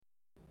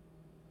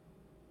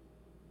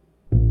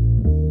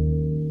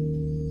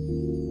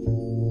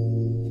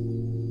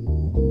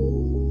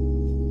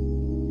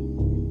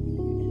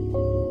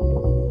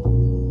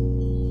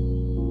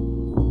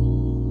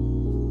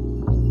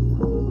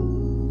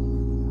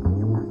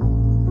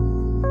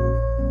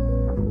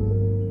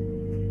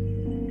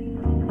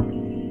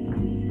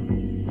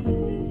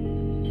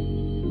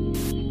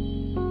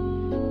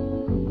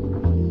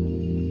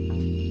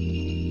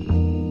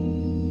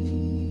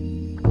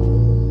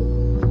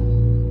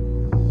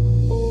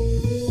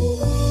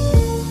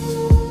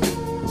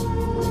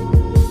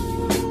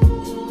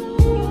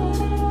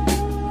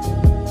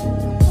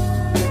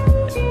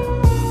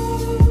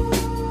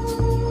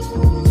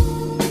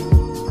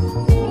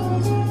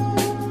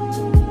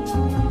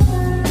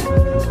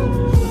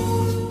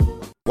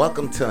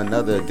Welcome to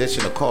another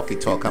edition of Coffee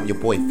Talk. I'm your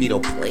boy Vito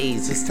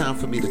Blaze. It's time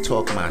for me to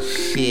talk my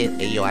shit.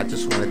 Hey yo, I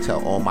just want to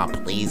tell all my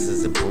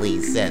blazers and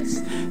blazettes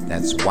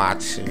that's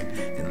watching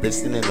and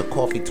listening to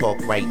Coffee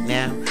Talk right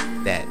now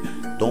that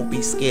don't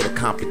be scared of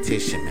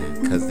competition,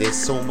 man, because there's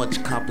so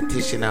much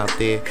competition out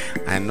there.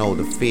 I know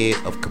the fear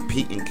of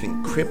competing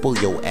can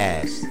cripple your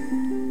ass,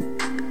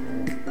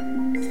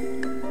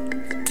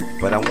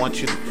 but I want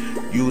you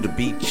to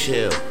be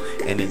chill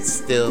and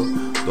instill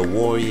the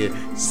warrior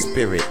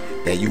spirit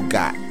that you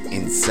got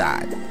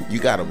inside. You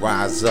gotta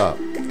rise up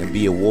and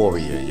be a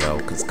warrior, yo,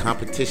 because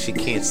competition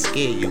can't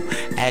scare you.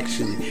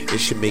 Actually, it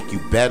should make you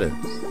better.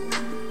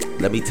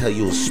 Let me tell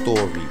you a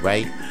story,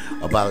 right,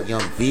 about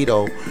young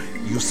Vito.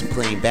 Used to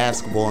playing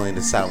basketball in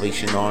the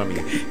Salvation Army,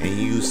 and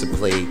he used to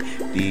play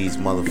these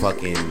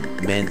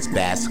motherfucking men's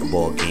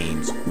basketball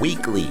games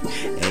weekly,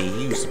 and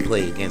he used to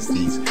play against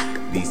these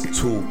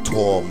two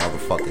tall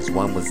motherfuckers.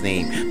 One was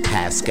named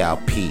Pascal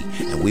P,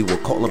 and we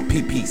would call him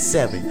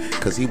PP7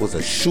 because he was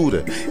a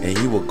shooter and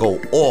he would go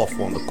off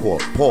on the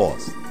court.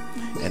 Pause.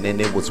 And then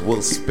there was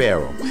Will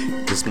Sparrow.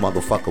 This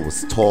motherfucker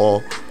was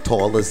tall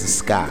as the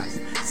skies,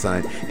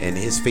 son, and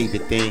his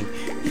favorite thing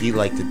he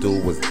liked to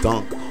do was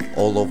dunk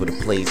all over the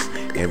place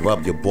and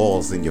rub your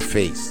balls in your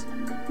face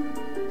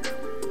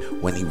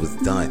when he was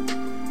done.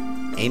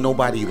 Ain't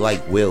nobody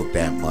like Will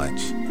that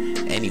much.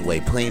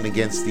 Anyway, playing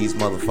against these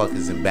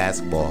motherfuckers in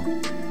basketball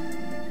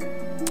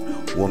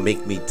will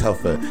make me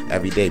tougher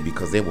every day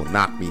because they will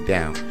knock me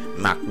down to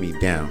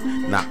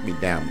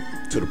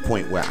the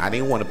point where I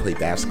didn't want to play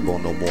basketball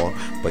no more.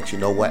 But you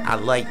know what? I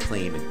like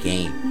playing the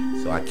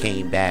game. So I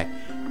came back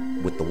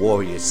with the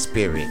warrior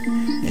spirit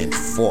and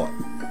fought.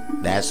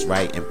 That's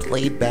right, and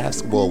played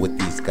basketball with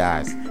these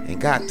guys and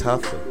got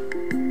tougher.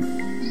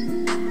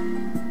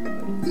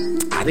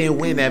 I didn't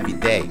win every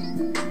day,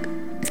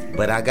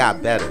 but I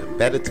got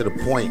better to the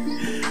point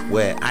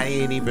where I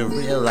didn't even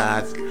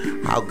realize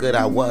how good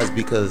I was,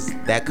 because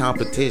that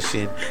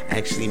competition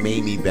actually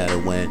made me better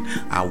when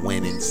I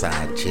went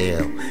inside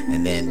jail.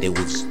 And then there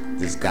was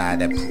this guy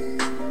that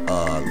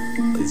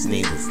his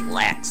name was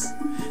Lex.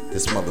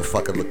 This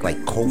motherfucker looked like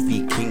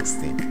Kofi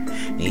Kingston,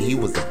 and he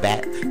was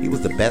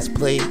the best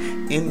player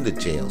in the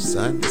jail,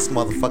 son. This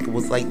motherfucker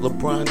was like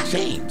LeBron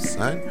James,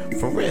 son,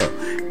 for real.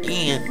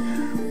 And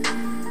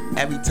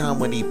every time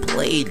when he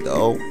played,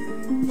 though,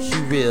 he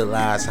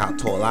realized how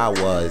tall I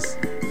was,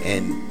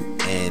 and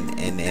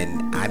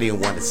I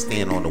didn't want to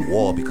stand on the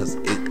wall, because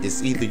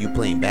it's either you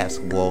playing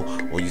basketball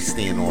or you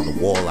stand on the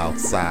wall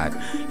outside,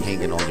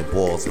 hanging on your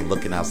balls and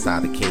looking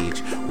outside the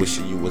cage,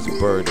 wishing you was a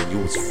bird and you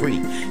was free.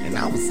 And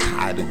I was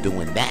tired of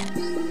doing that,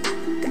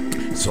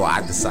 so I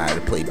decided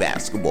to play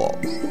basketball.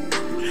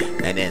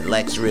 And then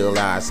Lex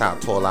realized how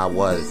tall I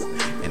was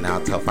and how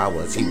tough I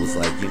was. He was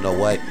like, you know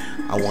what,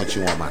 I want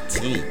you on my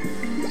team.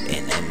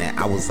 And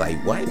I was like,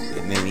 what?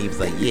 And then he was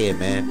like, yeah,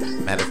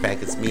 man. Matter of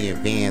fact, it's me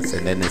and Vance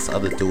and then this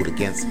other dude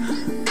against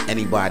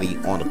anybody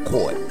on the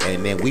court.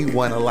 And then we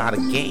won a lot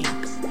of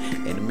games.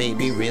 And it made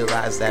me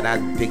realize that I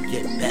did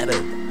get better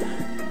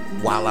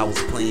while I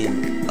was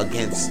playing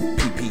against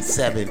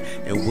PP7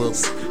 and Will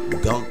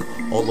dunk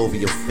all over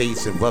your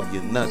face and rub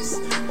your nuts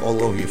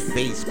all over your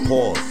face.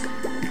 Pause.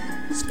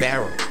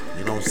 Sparrow.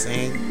 You know what I'm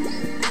saying?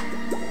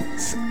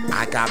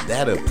 I got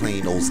better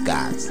playing those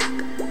guys.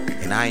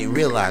 And I didn't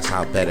realize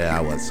how better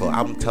I was. So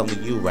I'm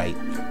telling you right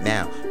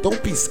now,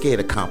 don't be scared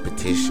of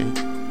competition.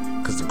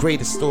 Because the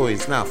greatest story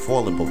is not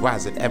falling, but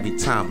rising every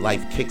time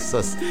life kicks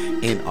us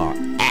in our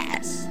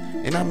ass.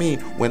 And I mean,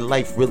 when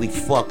life really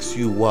fucks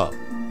you up.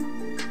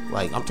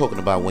 Like, I'm talking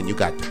about when you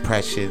got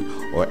depression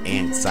or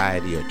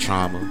anxiety or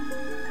trauma.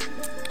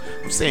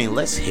 I'm saying,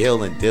 let's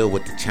heal and deal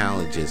with the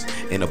challenges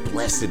in a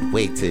blessed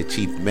way to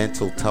achieve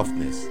mental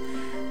toughness,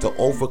 to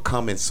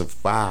overcome and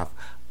survive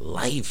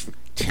life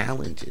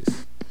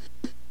challenges.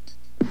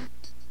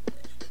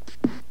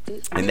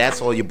 And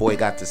that's all your boy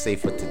got to say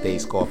for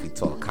today's Coffee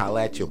Talk.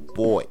 Holla at your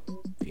boy.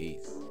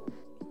 Peace.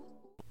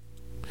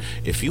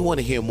 If you want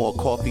to hear more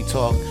Coffee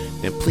Talk,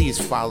 then please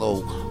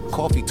follow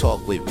Coffee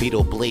Talk with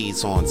Vito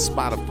Blaze on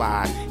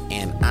Spotify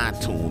and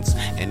iTunes.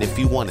 And if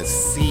you want to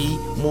see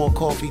more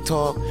Coffee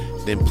Talk,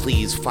 then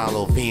please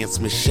follow Vance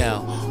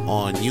Michelle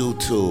on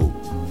YouTube.